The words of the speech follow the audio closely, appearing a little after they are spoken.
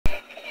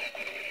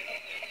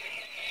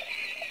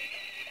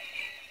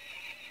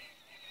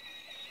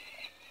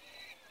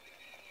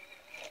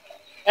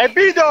Hey,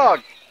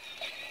 B-Dawg!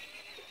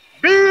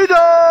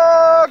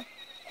 B-Dawg!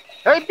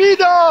 Hey,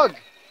 B-Dawg!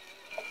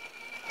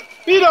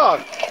 B-Dawg!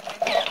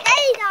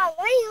 DaddyDawg,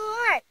 what do you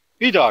want?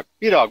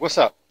 B-Dawg, what's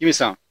up? Give me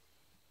some.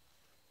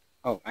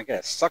 Oh, I got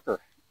a sucker.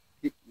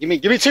 Give me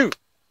two.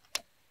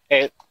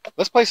 Hey,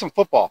 let's play some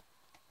football.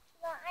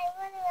 No,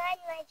 I want to ride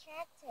my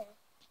tractor.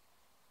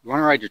 You want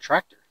to ride your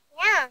tractor?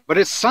 Yeah. But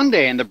it's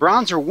Sunday and the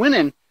Browns are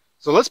winning,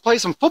 so let's play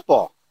some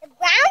football. The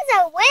Browns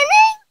are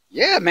winning?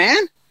 Yeah,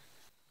 man.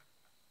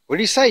 What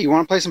do you say? You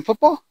want to play some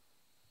football?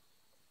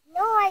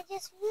 No, I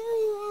just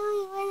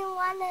really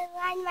want to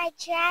ride my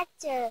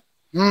tractor.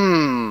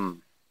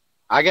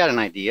 I got an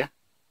idea.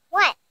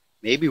 What?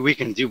 Maybe we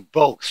can do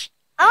both.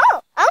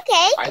 Oh,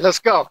 okay. All right, let's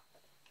go.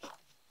 All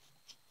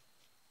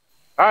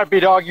right,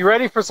 B-Dawg, you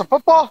ready for some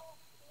football?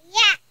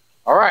 Yeah.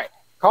 All right,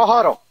 call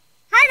huddle.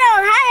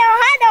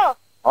 Huddle.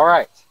 All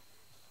right.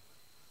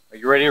 Are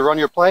you ready to run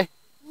your play?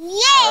 Yeah.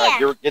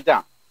 All right, get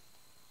down.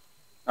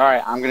 All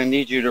right, I'm going to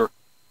need you to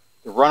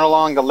run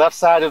along the left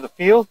side of the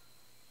field,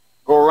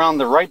 go around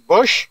the right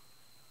bush,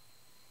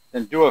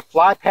 then do a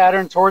fly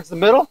pattern towards the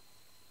middle,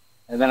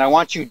 and then I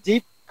want you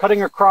deep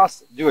cutting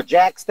across, do a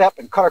jack step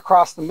and cut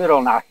across the middle,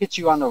 and I'll hit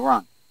you on the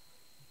run.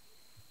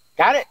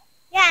 Got it?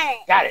 Got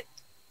it. Got it.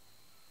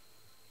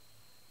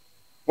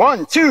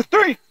 1, 2,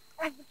 3.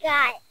 I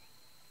forgot.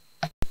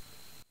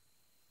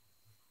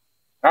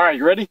 All right,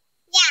 you ready?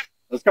 Yeah.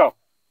 Let's go.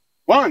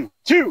 1,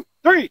 2,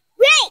 3. Break.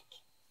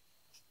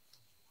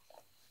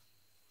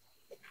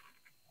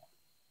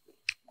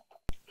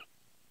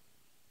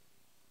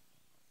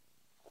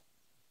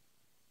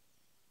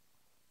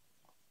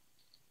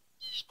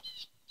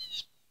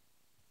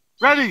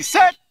 Ready,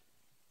 set.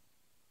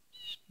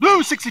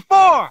 Blue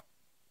 64.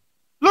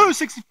 Blue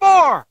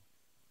 64.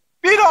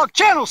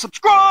 B-Dawgchannel,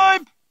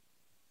 subscribe.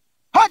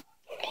 Hut.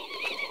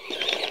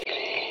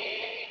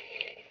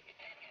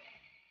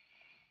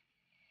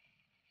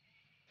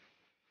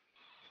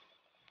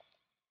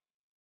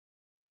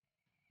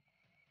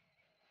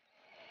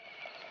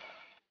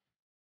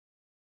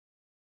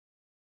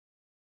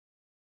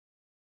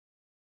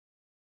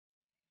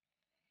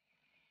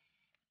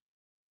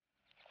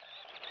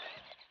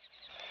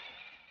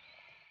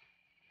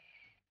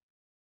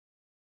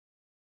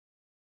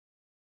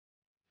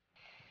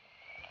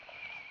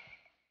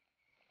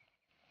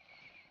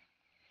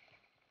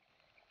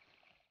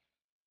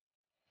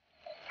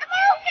 I'm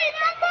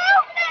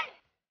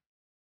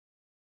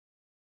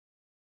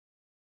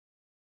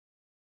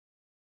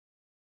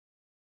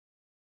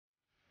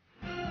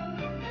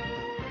moving.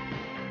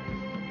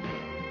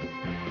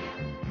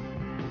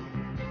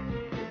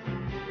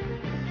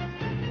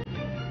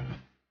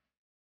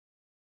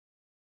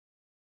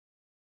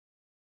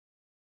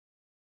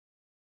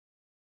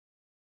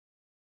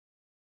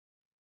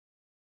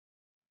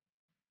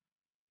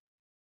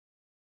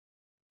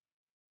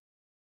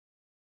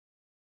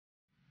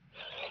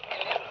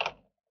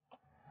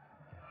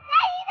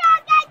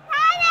 DaddyDawg, I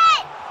caught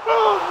it.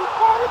 Oh, you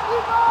caught it,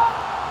 B-Dawg.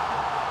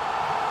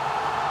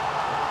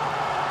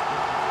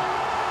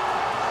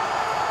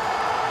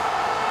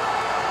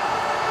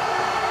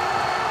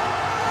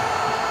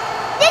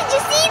 Did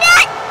you see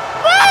that?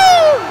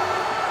 Boom!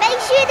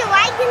 Make sure to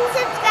like and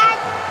subscribe,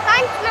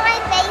 punch my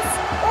face,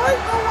 or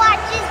go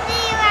watch this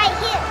video right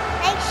here.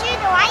 Make sure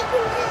to like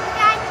and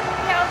subscribe,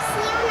 and I'll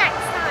see you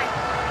next time.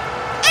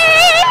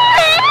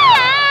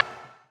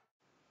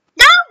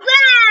 Go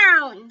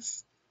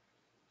Browns!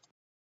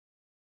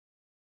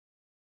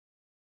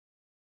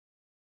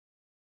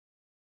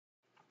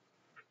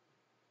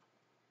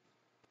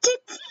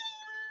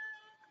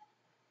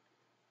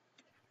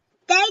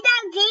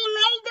 DaddyDawg getting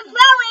ready to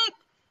throw it.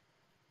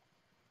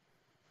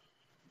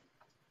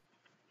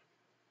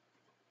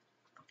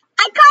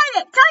 I caught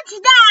it!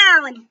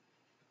 Touchdown!